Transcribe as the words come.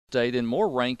Thursday, then more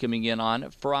rain coming in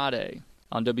on Friday.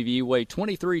 On WVUA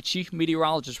 23, Chief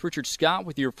Meteorologist Richard Scott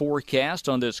with your forecast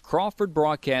on this Crawford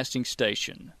Broadcasting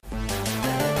Station.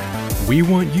 We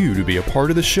want you to be a part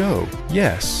of the show.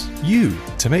 Yes, you.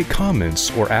 To make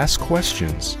comments or ask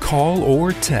questions, call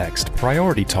or text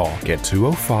Priority Talk at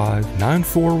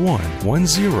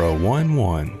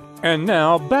 205-941-1011. And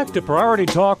now, back to Priority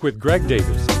Talk with Greg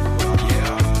Davis.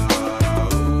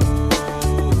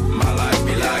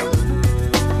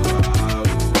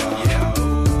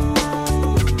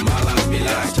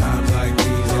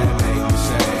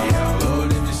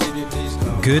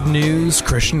 Good news,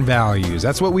 Christian values.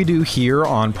 That's what we do here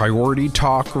on Priority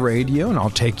Talk Radio, and I'll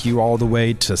take you all the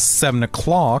way to 7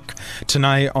 o'clock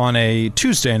tonight on a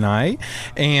Tuesday night.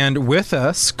 And with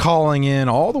us, calling in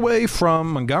all the way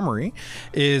from Montgomery,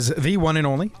 is the one and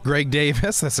only Greg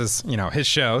Davis. This is, his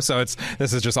show, so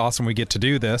this is just awesome we get to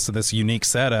do this unique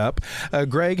setup.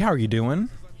 Greg, how are you doing?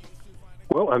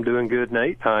 Well, I'm doing good,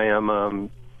 Nate. I am,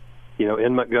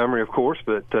 in Montgomery, of course,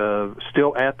 but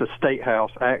still at the State House,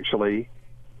 actually.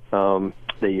 The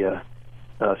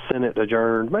Senate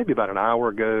adjourned maybe about an hour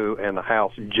ago, and the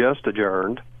House just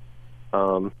adjourned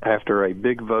after a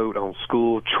big vote on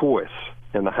school choice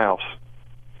in the House.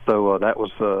 So that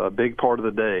was a big part of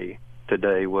the day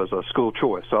today was school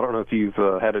choice. So I don't know if you've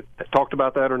talked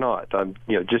about that or not. I'm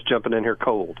just jumping in here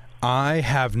cold. I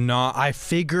have not. I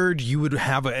figured you would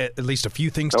have at least a few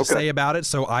things to say about it,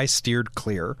 so I steered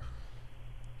clear.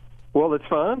 Well, it's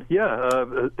fine. Yeah,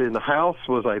 in the House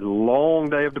was a long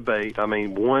day of debate. I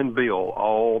mean, one bill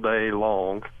all day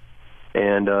long,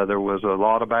 and there was a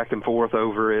lot of back and forth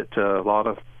over it. A lot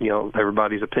of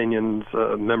everybody's opinions.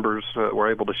 Members were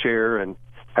able to share and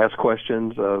ask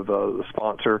questions of the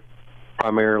sponsor.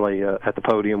 Primarily at the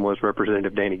podium was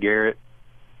Representative Danny Garrett,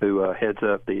 who heads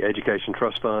up the Education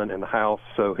Trust Fund in the House.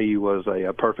 So he was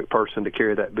a perfect person to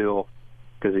carry that bill,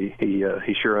 because he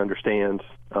sure understands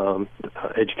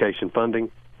education funding.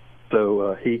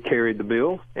 So he carried the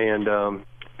bill, and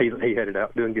he headed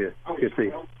out doing good. Good to see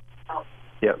you.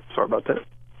 Yeah, sorry about that.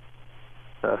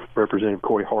 Representative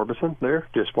Corey Harbison there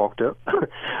just walked up.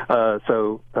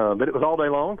 But it was all day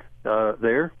long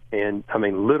there, and I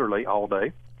mean literally all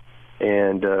day.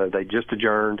 And they just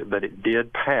adjourned, but it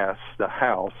did pass the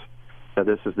House. Now,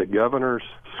 this is the governor's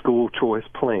school choice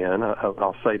plan.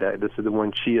 I'll say that. This is the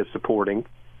one she is supporting.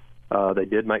 They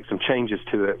did make some changes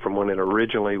to it from when it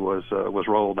originally was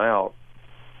rolled out,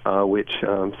 which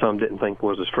some didn't think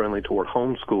was as friendly toward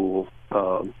homeschool,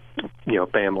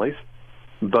 families.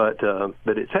 But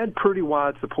it's had pretty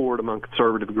wide support among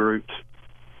conservative groups,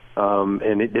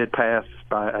 and it did pass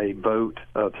by a vote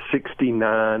of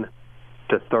 69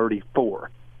 to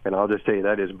 34. And I'll just tell you,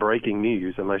 that is breaking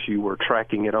news unless you were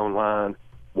tracking it online,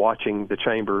 watching the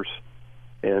chambers,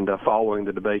 and following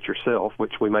the debate yourself,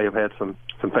 which we may have had some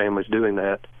families doing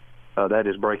that. That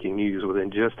is breaking news within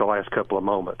just the last couple of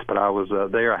moments. But I was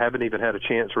there. I haven't even had a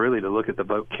chance really to look at the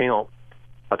vote count.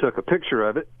 I took a picture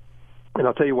of it, and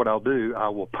I'll tell you what I'll do. I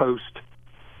will post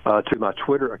to my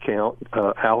Twitter account,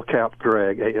 ALCAP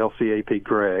Greg, ALCAP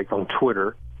Greg, on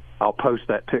Twitter. I'll post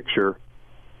that picture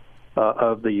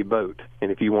of the vote.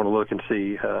 And if you want to look and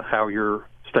see how your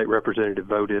state representative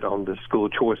voted on the school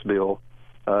choice bill,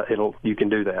 you can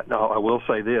do that. Now, I will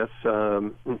say this: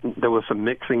 there was some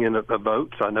mixing in of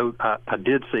votes. I know I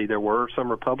did see there were some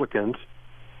Republicans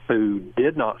who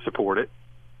did not support it.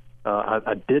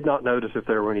 I did not notice if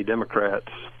there were any Democrats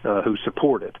who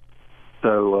supported.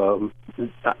 So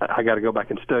I got to go back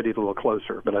and study it a little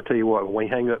closer. But I tell you what, when we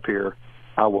hang up here,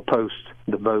 I will post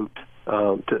the vote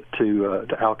to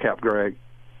ALCAP Greg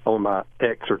on my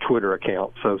X or Twitter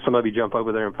account. So some of you jump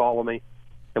over there and follow me,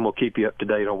 and we'll keep you up to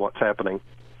date on what's happening.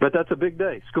 But that's a big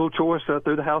day. School choice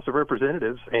through the House of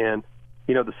Representatives. And,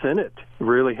 the Senate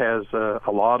really has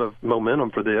a lot of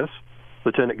momentum for this.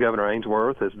 Lieutenant Governor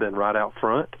Ainsworth has been right out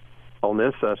front on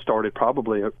this. Started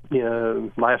probably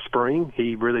last spring.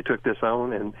 He really took this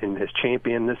on and has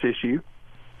championed this issue.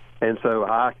 And so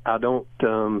I don't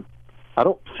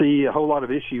see a whole lot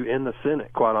of issue in the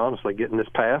Senate, quite honestly, getting this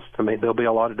passed. I mean, there'll be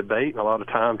a lot of debate and a lot of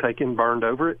time burned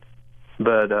over it.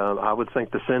 But I would think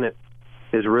the Senate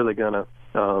is really going to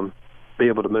be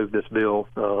able to move this bill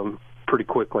pretty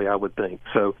quickly, I would think.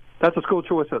 So that's a school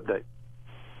choice update.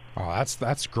 Oh,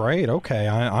 that's great. Okay,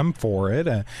 I'm for it.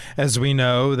 As we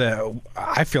know, that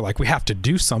I feel like we have to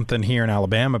do something here in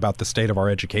Alabama about the state of our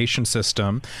education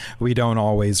system. We don't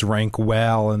always rank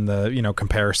well in the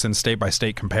comparison, state by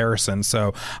state comparison.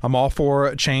 So I'm all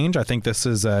for change. I think this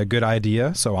is a good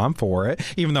idea, so I'm for it.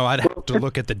 Even though I'd have to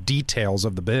look at the details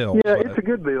of the bill. Yeah, it's a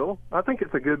good bill. I think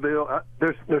it's a good bill.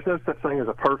 There's no such thing as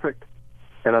a perfect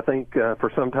And I think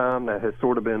for some time that has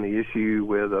sort of been the issue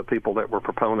with people that were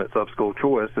proponents of school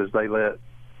choice, is they let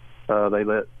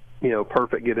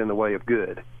perfect get in the way of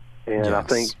good. And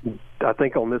Yes. I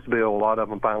think on this bill, a lot of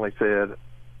them finally said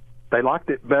they liked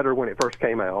it better when it first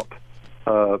came out,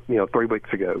 3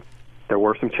 weeks ago. There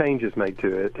were some changes made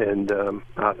to it, and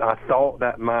I thought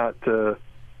that might throw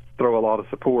a lot of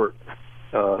support,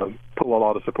 pull a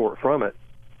lot of support from it.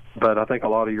 But I think a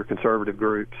lot of your conservative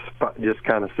groups just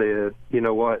kind of said, you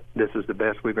know what, this is the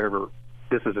best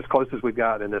this is as close as we've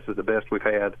got, and this is the best we've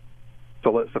had,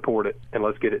 so let's support it, and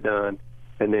let's get it done.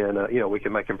 And then, we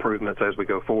can make improvements as we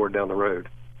go forward down the road.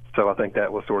 So I think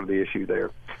that was sort of the issue there.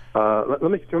 Let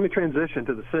me transition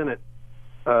to the Senate.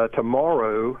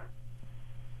 Tomorrow,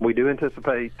 we do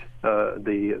anticipate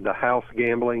the House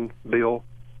gambling bill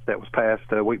that was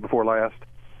passed a week before last.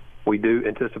 We do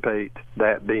anticipate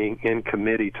that being in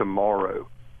committee tomorrow.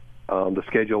 The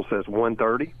schedule says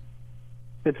 1:30.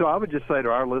 And so I would just say to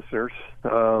our listeners,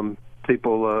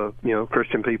 people,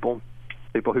 Christian people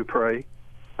who pray,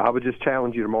 I would just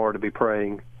challenge you tomorrow to be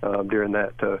praying during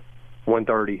that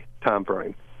 1:30 time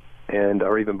frame,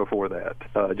 or even before that.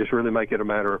 Just really make it a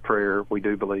matter of prayer. We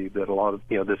do believe that a lot of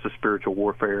this is spiritual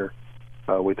warfare.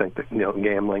 We think that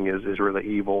gambling is really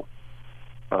evil.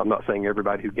 I'm not saying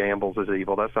everybody who gambles is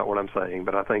evil. That's not what I'm saying.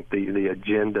 But I think the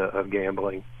agenda of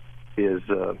gambling is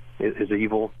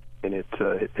evil, and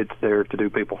it's there to do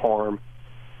people harm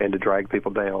and to drag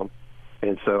people down.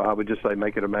 And so I would just say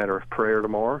make it a matter of prayer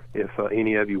tomorrow. If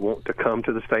any of you want to come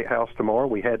to the State House tomorrow,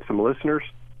 we had some listeners.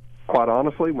 Quite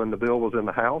honestly, when the bill was in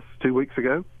the House 2 weeks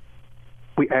ago,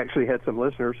 we actually had some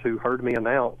listeners who heard me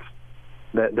announce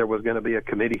that there was going to be a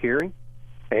committee hearing,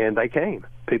 and they came.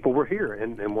 People were here,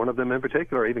 and one of them in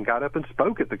particular even got up and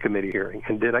spoke at the committee hearing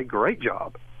and did a great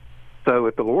job. So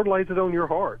if the Lord lays it on your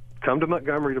heart, come to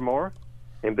Montgomery tomorrow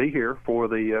and be here for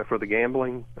the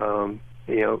gambling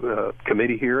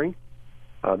committee hearing.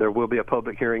 There will be a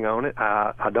public hearing on it.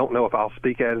 I don't know if I'll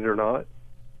speak at it or not.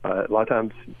 A lot of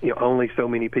times, only so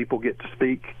many people get to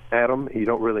speak at them. You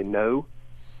don't really know.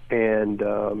 And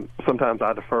sometimes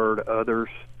I defer to others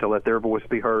to let their voice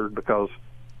be heard, because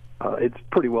it's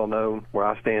pretty well known where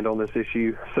I stand on this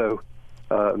issue. So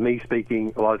me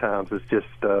speaking a lot of times is just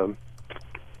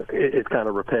it's kind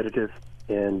of repetitive,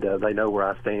 and they know where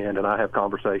I stand, and I have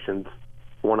conversations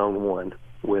one-on-one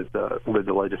with the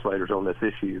legislators on this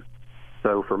issue.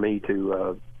 So for me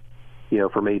to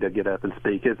get up and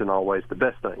speak isn't always the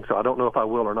best thing. So I don't know if I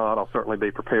will or not. I'll certainly be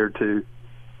prepared to,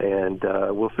 and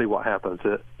we'll see what happens.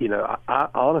 I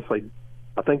honestly,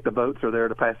 I think the votes are there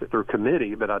to pass it through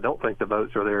committee, but I don't think the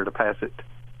votes are there to pass it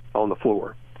on the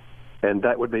floor. And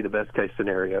that would be the best case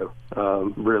scenario,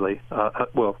 really.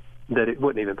 That it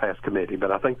wouldn't even pass committee,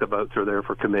 but I think the votes are there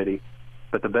for committee.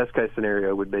 But the best case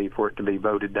scenario would be for it to be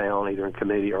voted down either in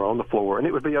committee or on the floor, and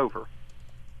it would be over.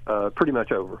 Pretty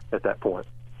much over at that point.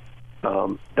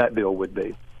 That bill would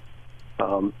be.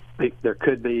 There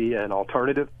could be an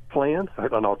alternative plan,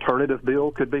 an alternative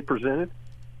bill could be presented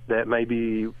that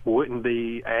maybe wouldn't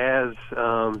be as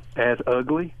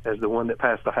ugly as the one that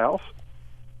passed the House,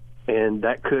 and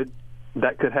that could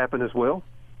happen as well.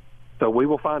 So we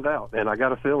will find out. And I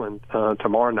got a feeling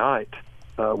tomorrow night,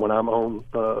 when I'm on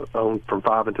from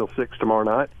 5 until 6 tomorrow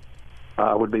night,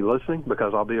 I would be listening,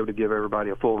 because I'll be able to give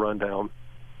everybody a full rundown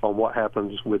on what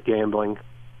happens with gambling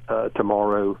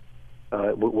tomorrow.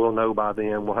 We'll know by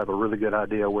then. We'll have a really good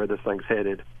idea where this thing's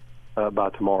headed by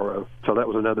tomorrow. So that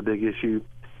was another big issue.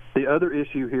 The other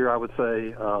issue here, I would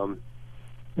say,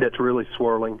 that's really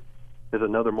swirling is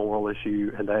another moral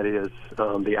issue, and that is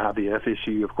the IVF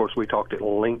issue. Of course, we talked at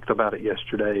length about it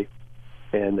yesterday,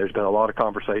 and there's been a lot of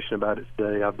conversation about it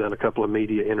today. I've done a couple of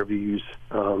media interviews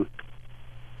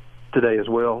today as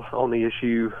well on the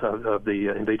issue of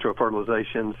the in vitro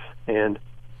fertilizations, and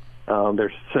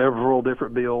there's several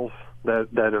different bills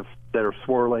that are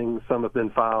swirling. Some have been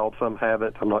filed, some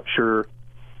haven't. I'm not sure,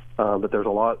 but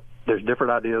there's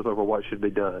different ideas over what should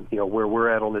be done. Where we're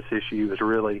at on this issue is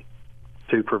really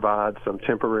to provide some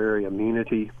temporary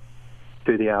immunity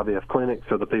to the IVF clinic,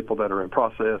 so the people that are in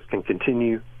process can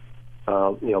continue.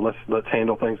 Let's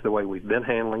handle things the way we've been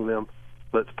handling them.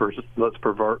 Let's preserve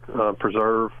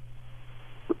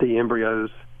the embryos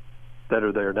that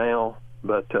are there now,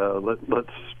 but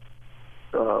let's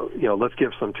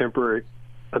give some temporary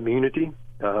immunity.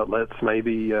 Let's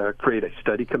maybe create a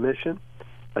study commission,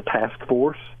 a task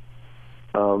force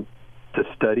to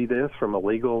study this from a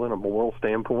legal and a moral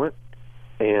standpoint,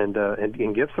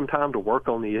 and give some time to work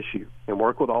on the issue and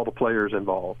work with all the players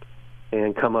involved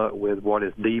and come up with what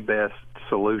is the best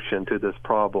solution to this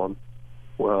problem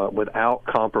without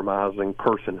compromising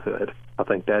personhood. I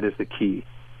think that is the key.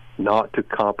 not to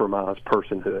compromise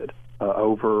personhood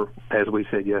over, as we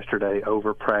said yesterday,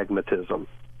 over pragmatism.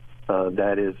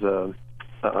 That is,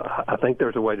 I think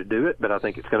there's a way to do it, but I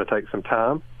think it's going to take some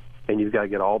time, and you've got to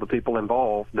get all the people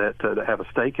involved that have a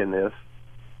stake in this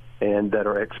and that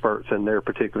are experts in their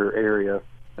particular area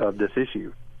of this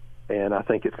issue. And I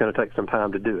think it's going to take some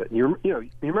time to do it. You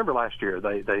remember last year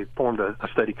they formed a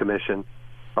study commission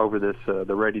over this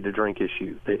the ready-to-drink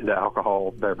issue, the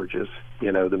alcohol beverages,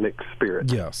 the mixed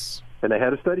spirits. Yes. And they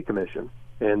had a study commission,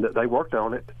 and they worked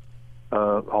on it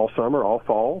all summer, all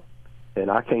fall. And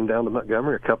I came down to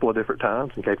Montgomery a couple of different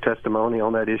times and gave testimony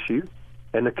on that issue.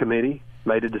 And the committee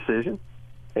made a decision,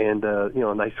 and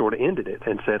and they sort of ended it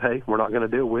and said, "Hey, we're not going to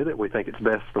deal with it. We think it's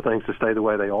best for things to stay the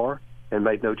way they are," and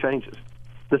made no changes.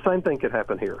 The same thing could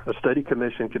happen here. A study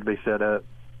commission could be set up.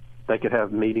 They could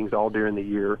have meetings all during the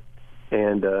year,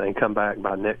 and come back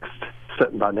by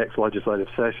next legislative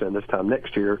session, this time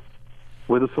next year,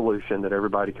 with a solution that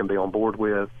everybody can be on board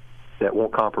with, that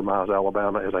won't compromise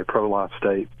Alabama as a pro-life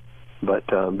state, but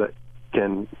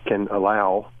can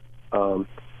allow the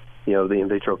in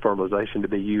vitro fertilization to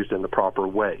be used in the proper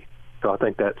way. So I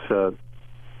think that's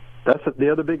the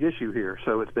other big issue here.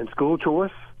 So it's been school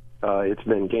choice, it's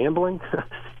been gambling,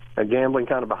 and gambling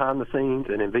kind of behind the scenes,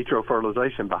 and in vitro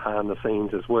fertilization behind the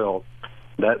scenes as well.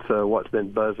 That's what's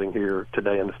been buzzing here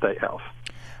today in the State House.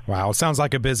 Wow, it sounds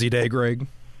like a busy day, Greg.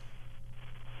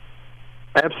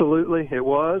 Absolutely, it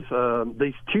was.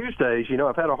 These Tuesdays,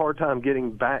 I've had a hard time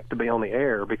getting back to be on the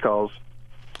air because,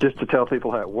 just to tell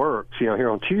people how it works, here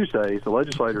on Tuesdays, the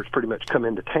legislators pretty much come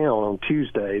into town on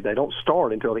Tuesday. They don't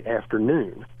start until the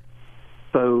afternoon.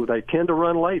 So they tend to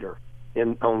run later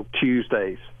on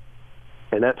Tuesdays.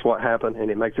 And that's what happened,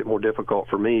 and it makes it more difficult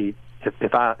for me.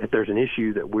 If there's an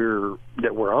issue that we're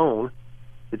on,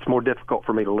 it's more difficult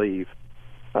for me to leave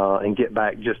and get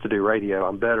back just to do radio.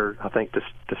 I'm better, I think, to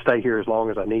stay here as long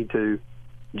as I need to,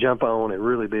 jump on and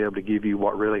really be able to give you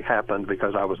what really happened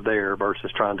because I was there,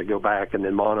 versus trying to go back and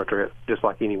then monitor it just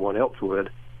like anyone else would.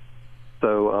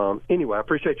 So anyway, I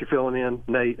appreciate you filling in,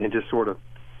 Nate, and just sort of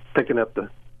picking up the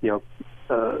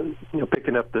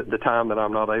time that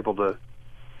I'm not able to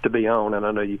be on. And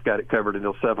I know you've got it covered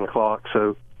until 7:00.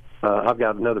 So I've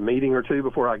got another meeting or two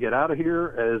before I get out of here,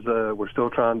 as we're still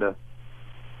trying to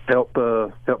help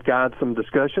guide some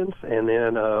discussions, and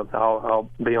then I'll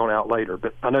be on out later.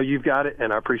 But I know you've got it,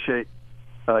 and I appreciate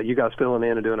you guys filling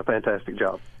in and doing a fantastic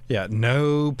job. Yeah,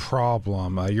 no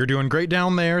problem. You're doing great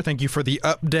down there. Thank you for the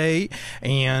update.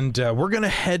 And we're going to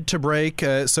head to break.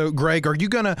 So, Greg, are you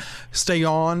going to stay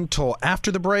on till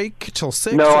after the break, till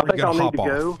 6? No, I think I'll need to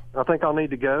go. I think I'll need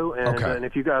to go. And, okay. And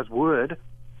if you guys would,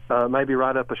 maybe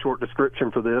write up a short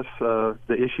description for this, the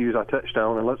issues I touched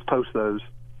on, and let's post those.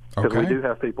 Because we do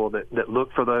have people that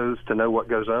look for those to know what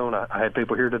goes on. I had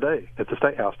people here today at the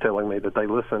State House telling me that they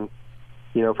listen,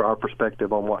 for our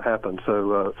perspective on what happened.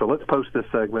 So let's post this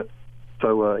segment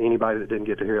so anybody that didn't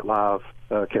get to hear it live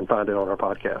can find it on our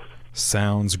podcast.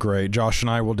 Sounds great. Josh and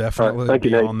I will definitely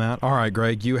be on that. All right,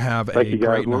 Greg, you have a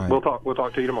great night. We'll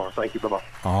talk to you tomorrow. Thank you. Bye-bye.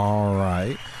 All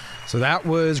right. So that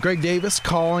was Greg Davis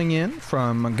calling in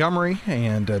from Montgomery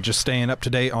and just staying up to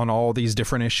date on all these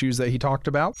different issues that he talked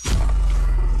about.